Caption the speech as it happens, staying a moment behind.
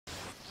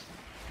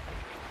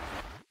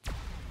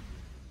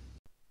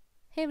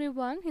Hey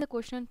everyone, here's a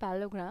question on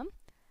parallelogram.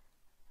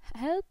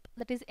 Help,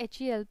 that is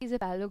HELP, is a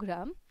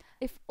parallelogram.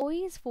 If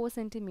OE is 4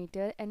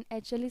 centimeter and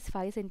HL is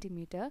 5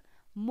 centimeter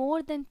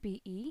more than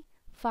PE,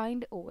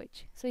 find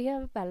OH. So here I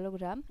have a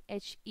parallelogram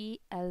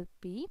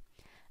HELP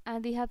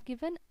and they have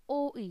given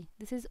OE.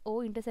 This is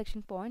O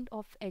intersection point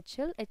of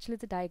HL. HL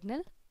is a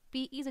diagonal,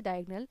 PE is a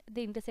diagonal.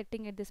 They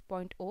intersecting at this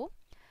point O.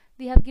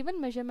 They have given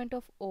measurement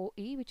of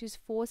OE, which is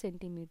 4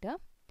 centimeter,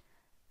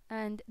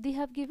 and they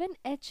have given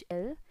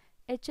HL.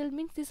 HL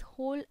means this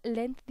whole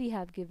length they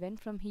have given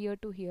from here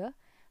to here,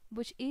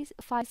 which is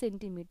 5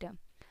 centimeter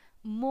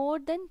more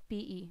than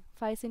PE.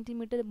 5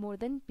 centimeter more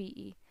than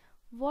PE.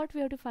 What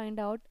we have to find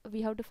out?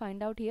 We have to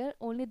find out here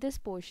only this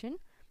portion,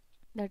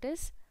 that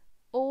is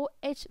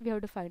OH. We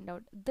have to find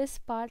out this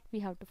part. We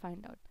have to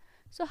find out.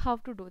 So how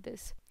to do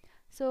this?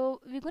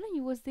 So we're going to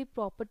use the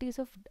properties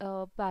of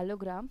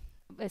parallelogram,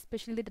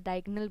 especially the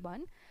diagonal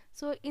one.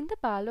 So in the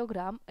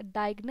parallelogram, a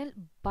diagonal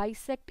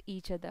bisect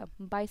each other.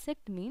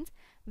 Bisect means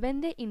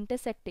when they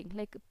intersecting,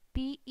 like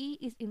PE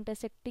is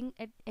intersecting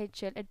at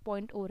HL at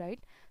point O,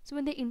 right? So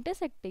when they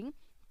intersecting,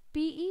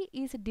 PE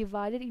is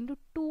divided into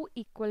two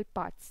equal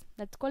parts.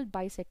 That's called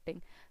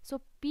bisecting. So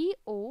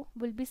PO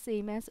will be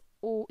same as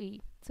OE.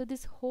 So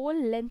this whole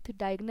length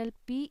diagonal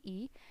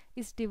PE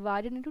is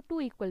divided into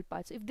two equal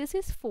parts. If this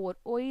is 4,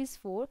 OE is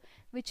 4,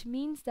 which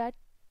means that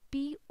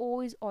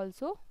PO is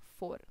also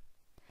 4.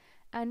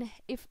 And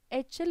if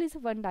HL is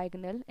one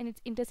diagonal and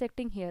it's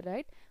intersecting here,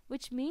 right,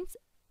 which means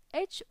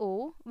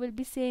HO will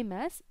be same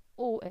as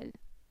OL,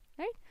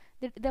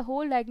 right? The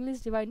whole diagonal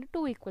is divided into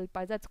two equal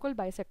parts. That's called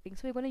bisecting.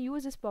 So we're going to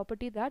use this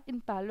property that in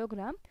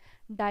parallelogram,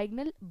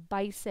 diagonal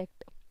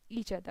bisect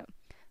each other.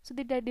 So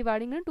they're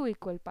dividing into two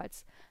equal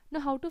parts. Now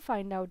how to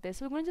find out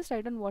this? We're going to just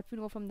write down what we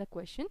know from the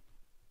question.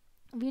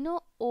 We know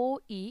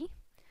OE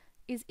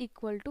is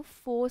equal to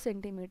 4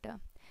 centimeter.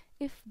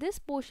 If this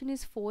portion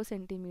is 4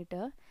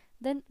 centimeter,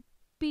 then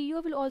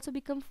PO will also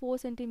become 4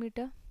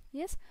 centimeter.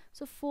 Yes,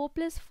 so 4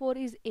 plus 4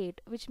 is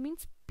 8, which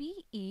means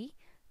PE,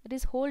 that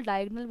is whole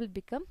diagonal, will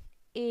become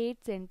 8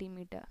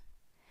 centimeter.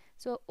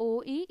 So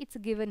OE, it's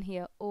given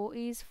here, OE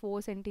is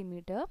 4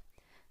 centimeter.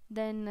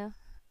 Then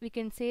we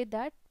can say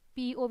that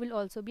PO will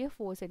also be a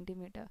 4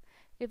 centimeter.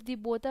 If the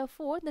both are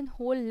 4, then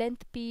whole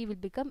length PE will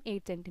become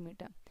 8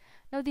 centimeter.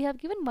 Now they have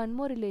given one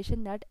more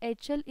relation, that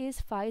HL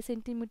is 5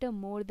 centimeter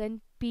more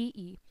than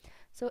PE.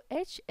 So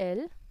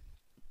HL,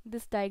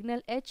 this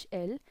diagonal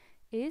HL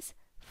is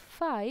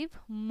 5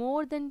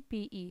 more than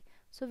PE.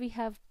 So we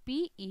have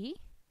PE,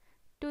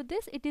 to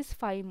this it is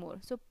 5 more,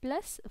 so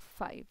plus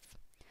 5.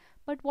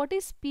 But what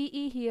is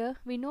PE here?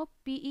 We know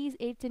PE is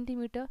 8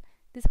 centimeter.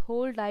 This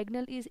whole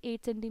diagonal is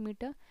 8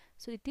 centimeter.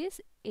 So it is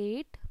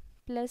 8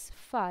 plus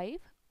 5,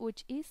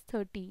 which is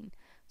 13.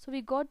 So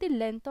we got the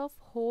length of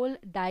whole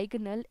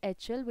diagonal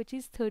HL, which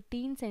is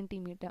 13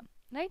 centimeter,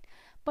 right?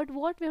 But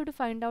what we have to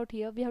find out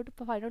here? We have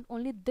to find out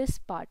only this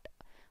part.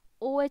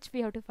 OH we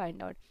have to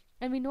find out.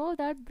 And we know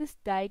that this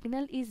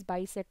diagonal is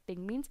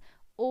bisecting, means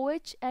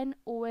OH and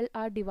OL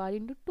are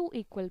divided into two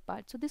equal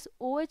parts. So this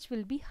OH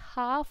will be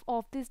half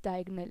of this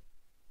diagonal,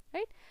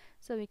 right?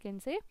 So we can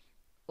say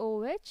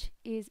OH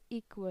is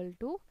equal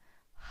to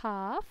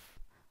half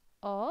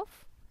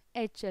of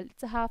HL.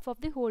 It's a half of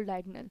the whole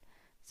diagonal.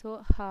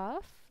 So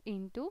half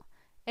into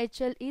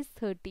HL is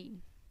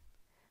 13.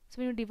 So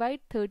when you divide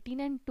 13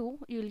 and 2,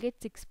 you will get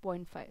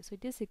 6.5. So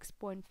it is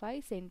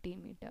 6.5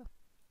 centimeter.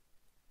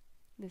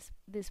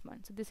 This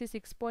one. So this is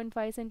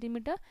 6.5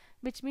 centimeter,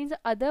 which means the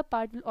other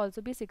part will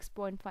also be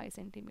 6.5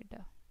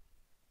 centimeter.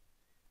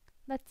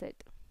 That's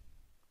it.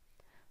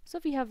 So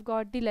we have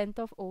got the length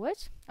of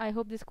OH. I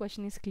hope this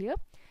question is clear.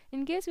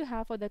 In case you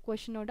have further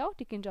question or doubt,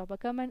 you can drop a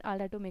comment. I'll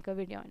have to make a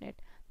video on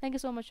it. Thank you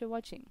so much for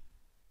watching.